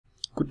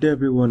Good day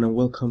everyone, and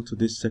welcome to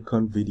this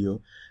second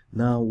video.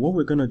 Now what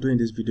we're going to do in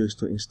this video is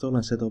to install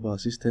and set up our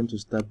system to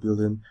start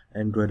building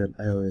Android and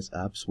iOS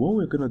apps. What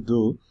we're going to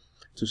do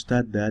to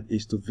start that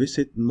is to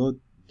visit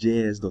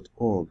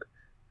nodejs.org.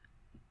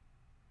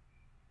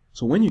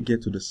 So when you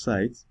get to the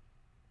site,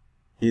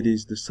 it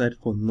is the site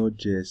for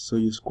Node.js. So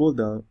you scroll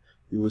down,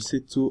 you will see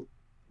two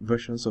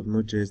versions of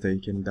Node.js that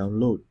you can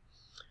download.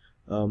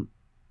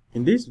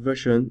 In this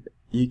version,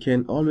 you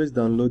can always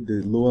download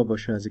the lower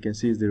version. As you can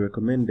see, is the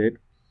recommended.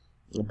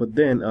 But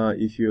then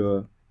if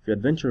you're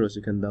adventurous,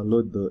 you can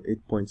download the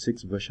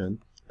 8.6 version.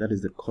 That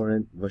is the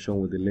current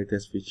version with the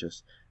latest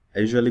features.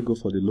 I usually go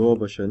for the lower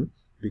version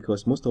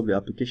because most of the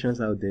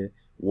applications out there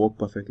work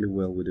perfectly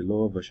well with the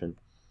lower version.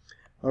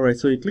 Alright,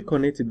 so you click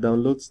on it, it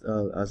downloads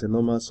as a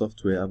normal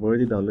software. I've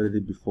already downloaded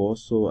it before,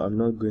 so I'm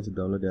not going to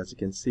download it. As you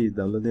can see, it's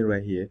downloading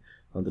right here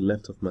on the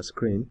left of my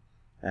screen.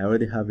 I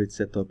already have it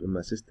set up in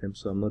my system,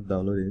 so I'm not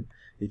downloading.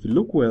 If you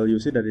look well, you'll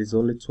see that it's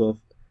only 12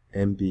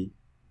 MB.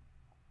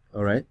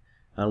 Alright,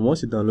 and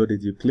once you download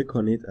it, you click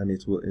on it and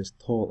it will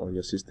install on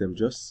your system.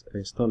 Just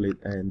install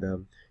it, and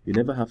you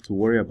never have to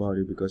worry about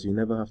it because you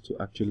never have to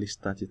actually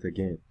start it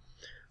again.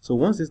 So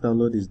once this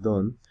download is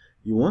done,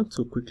 you want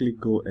to quickly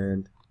go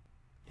and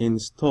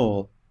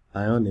install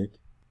Ionic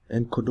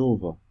and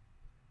Cordova.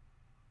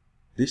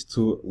 These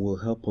two will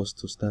help us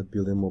to start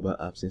building mobile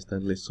apps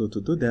instantly. So to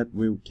do that,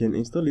 we can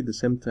install it at the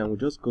same time. We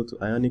just go to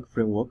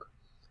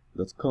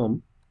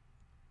ionicframework.com.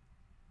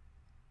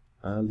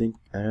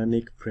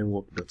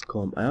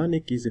 Ionicframework.com.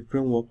 Ionic is a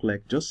framework,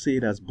 like, just say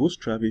it as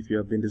Bootstrap. If you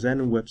have been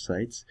designing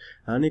websites,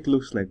 Ionic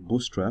looks like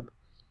Bootstrap,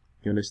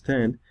 you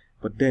understand,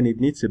 but then it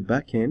needs a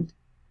backend.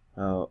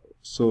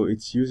 So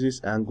it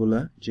uses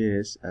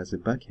Angular.js as a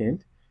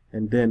backend,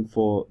 and then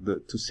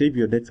to save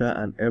your data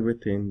and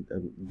everything,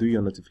 do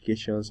your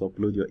notifications,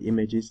 upload your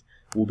images,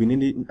 we'll be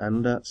needing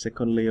another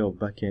second layer of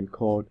backend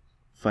called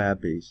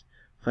Firebase.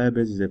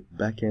 Firebase is a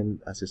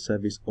backend as a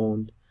service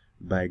owned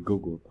by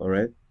Google.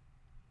 Alright,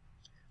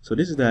 so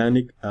this is the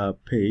Ionic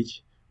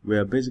page. We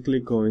are basically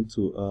going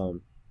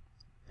to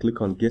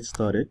click on Get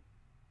Started.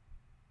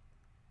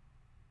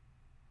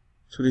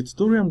 So the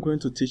tutorial I'm going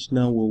to teach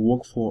now will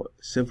work for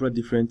several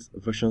different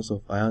versions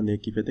of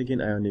Ionic. If you're taking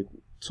Ionic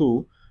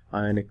 2,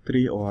 Ionic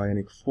 3 or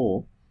Ionic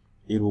 4,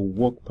 it will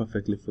work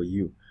perfectly for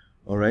you.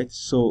 Alright,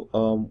 so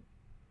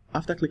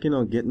after clicking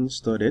on Getting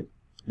Started,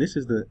 this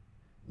is the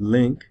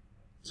link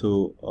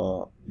to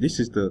this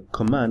is the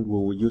command we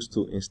will use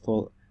to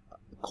install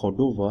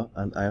Cordova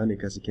and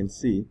Ionic, as you can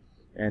see,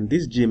 and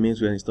this G means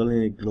we're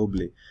installing it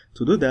globally.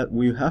 To do that,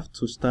 we have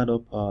to start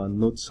up our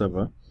Node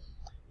server.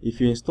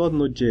 If you installed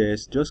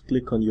Node.js, just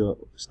click on your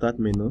start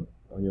menu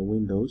on your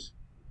Windows,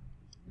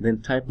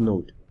 then type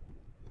node,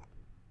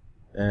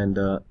 and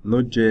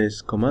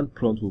Node.js command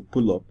prompt will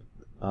pull up.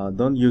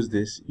 Don't use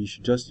this, you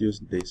should just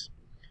use this.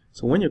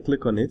 So when you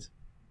click on it,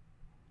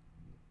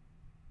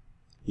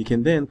 you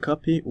can then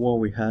copy what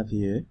we have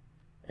here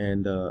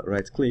and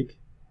right click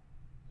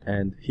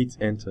and hit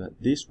enter.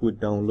 This would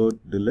download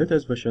the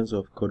latest versions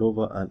of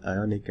Cordova and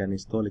Ionic and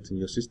install it in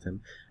your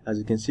system. As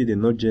you can see, the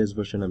Node.js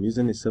version I'm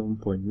using is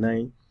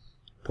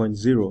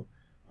 7.9.0.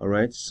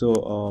 Alright,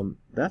 so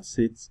that's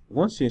it.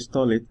 Once you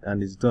install it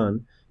and it's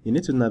done, you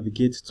need to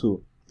navigate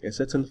to a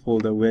certain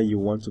folder where you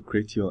want to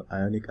create your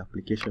Ionic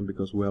application,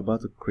 because we're about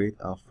to create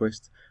our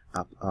first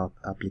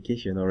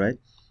application. Alright,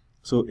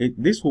 so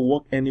this will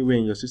work anywhere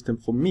in your system.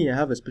 For me, I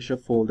have a special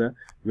folder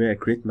where I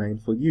create mine.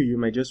 For you, you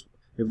might just,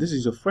 if this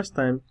is your first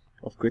time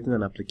of creating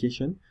an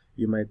application,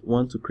 you might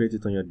want to create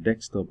it on your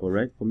desktop.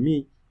 Alright, for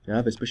me, I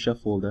have a special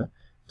folder.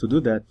 To do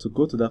that, to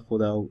go to that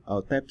folder,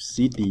 I'll type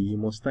CD. You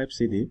must type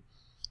CD,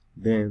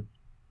 then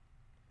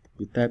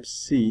you type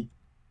C.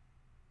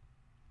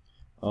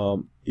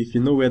 If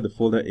you know where the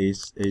folder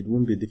is, it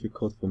won't be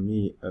difficult for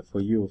me. For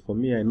you, for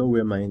me, I know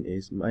where mine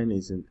is. Mine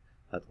is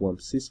at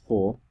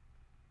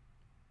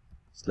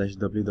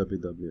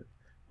 164/www.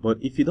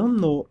 But if you don't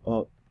know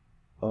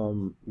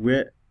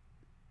where,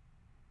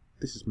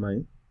 this is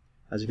mine.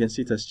 As you can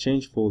see, it has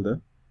changed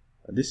folder.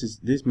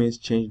 This means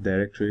change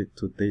directory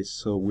to this.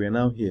 So we are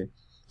now here.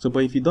 So,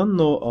 but if you don't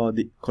know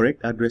the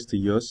correct address to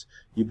yours,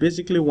 you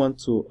basically want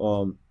to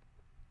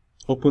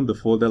open the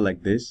folder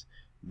like this,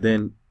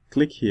 then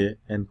click here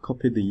and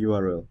copy the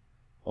URL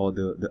or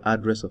the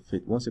address of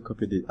it. Once you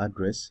copy the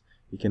address,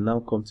 you can now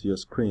come to your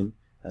screen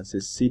and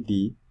say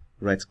CD,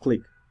 right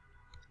click.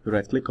 You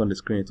right click on the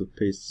screen to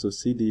paste. So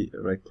CD,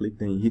 right click,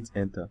 then you hit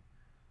enter.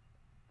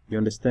 You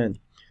understand?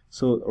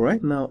 So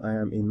right now I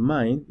am in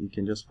mine. You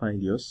can just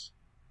find yours,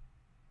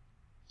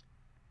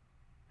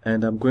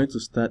 and I'm going to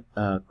start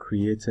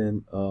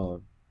creating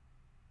our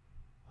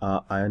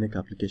Ionic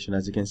application.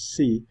 As you can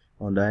see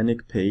on the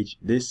Ionic page,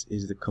 this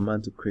is the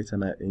command to create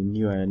a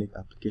new Ionic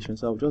application.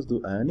 So I'll just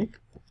do Ionic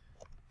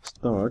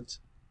start,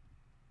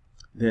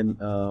 then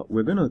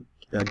we're gonna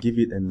give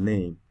it a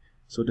name.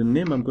 So the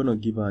name I'm gonna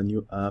give our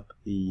new app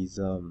is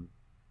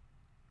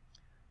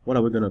what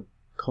are we gonna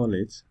call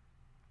it?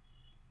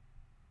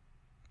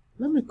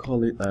 Let me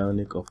call it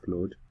Ionic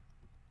upload.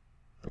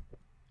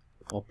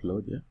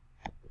 Yeah.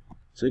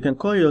 So you can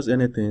call yours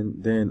anything.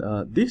 Then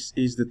this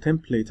is the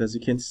template. As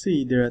you can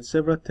see, there are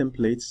several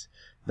templates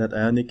that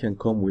Ionic can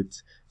come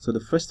with. So the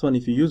first one,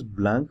 if you use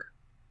blank,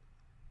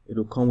 it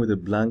will come with a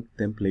blank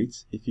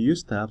template. If you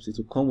use tabs, it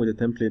will come with a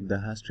template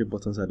that has 3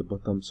 buttons at the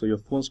bottom. So your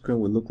phone screen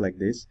will look like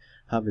this,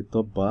 have a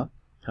top bar,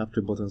 have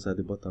 3 buttons at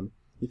the bottom.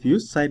 If you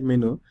use side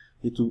menu,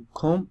 it will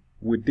come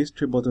with these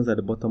 3 buttons at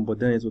the bottom, but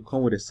then it will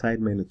come with a side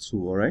menu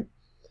too. Alright,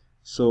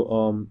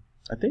 so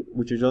I think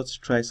we should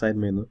just try side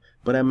menu,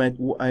 but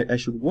I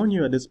should warn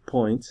you at this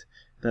point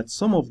that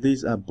some of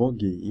these are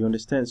buggy, you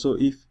understand? So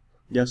if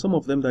there are some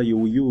of them that you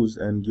will use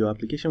and your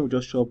application will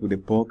just show up with a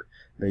bug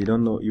that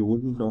you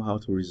wouldn't know how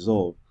to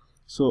resolve.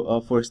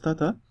 So for a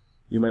starter,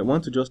 you might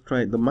want to just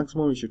try, the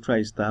maximum you should try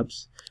is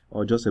tabs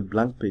or just a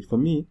blank page. For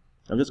me,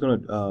 I'm just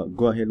going to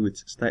go ahead with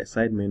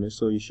side menu,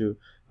 so you should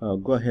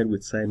go ahead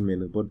with side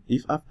menu. But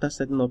if after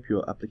setting up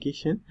your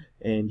application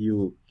and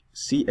you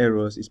see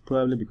errors, it's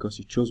probably because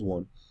you chose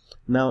one.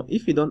 Now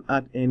if you don't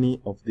add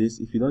any of this,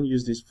 if you don't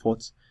use this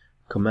fourth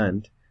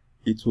command,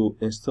 it will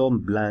install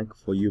blank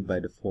for you by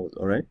default.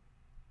 Alright,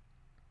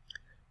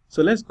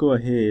 so let's go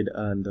ahead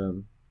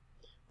and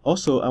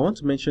also I want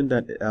to mention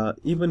that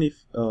even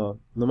if no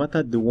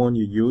matter the one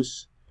you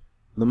use,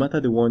 no matter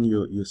the one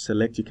you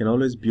select, you can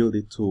always build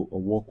it to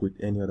work with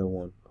any other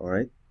one.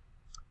 Alright,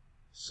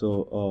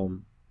 so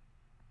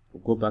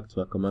we'll go back to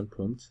our command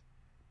prompt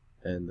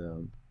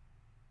and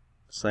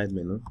side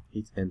menu,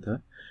 hit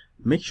enter.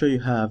 Make sure you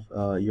have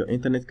your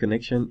internet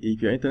connection.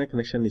 If your internet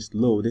connection is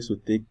low, this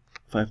will take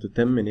 5 to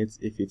 10 minutes.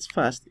 If it's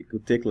fast, it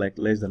could take like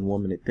less than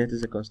 1 minute, 30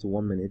 seconds to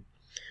 1 minute.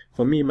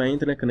 For me, my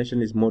internet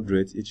connection is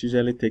moderate. It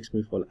usually takes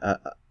me for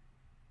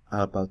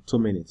about 2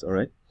 minutes.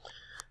 Alright,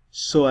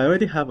 so I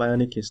already have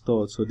Ionic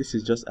installed, so this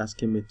is just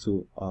asking me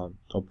to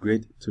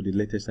upgrade to the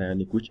latest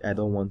Ionic, which I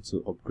don't want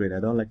to upgrade. I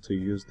don't like to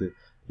use the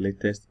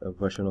latest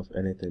version of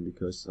anything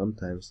because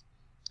sometimes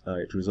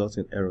it results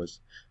in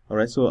errors.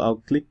 Alright, so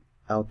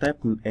I'll type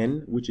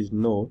N, which is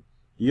no.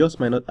 Yours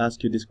might not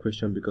ask you this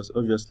question because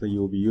obviously you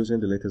will be using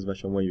the latest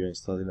version when you're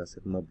installing and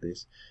setting up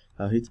this.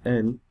 I'll hit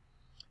N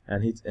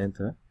and hit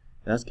enter.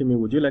 Asking me,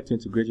 would you like to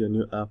integrate your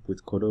new app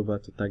with Cordova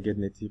to target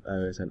native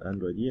iOS and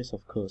Android? Yes,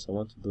 of course, I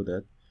want to do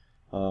that.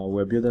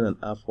 We're building an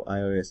app for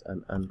iOS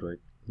and Android.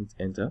 Hit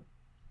enter.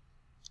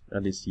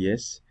 That is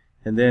yes.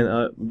 And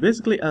then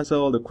basically answer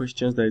all the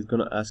questions that it's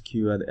going to ask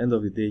you. At the end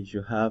of the day,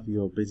 you have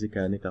your basic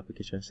Ionic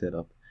application set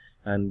up.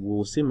 And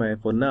we'll see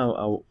for now,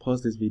 I'll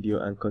pause this video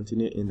and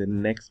continue in the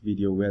next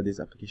video where this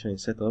application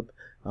is set up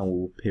and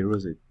we'll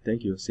peruse it.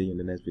 Thank you. See you in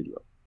the next video.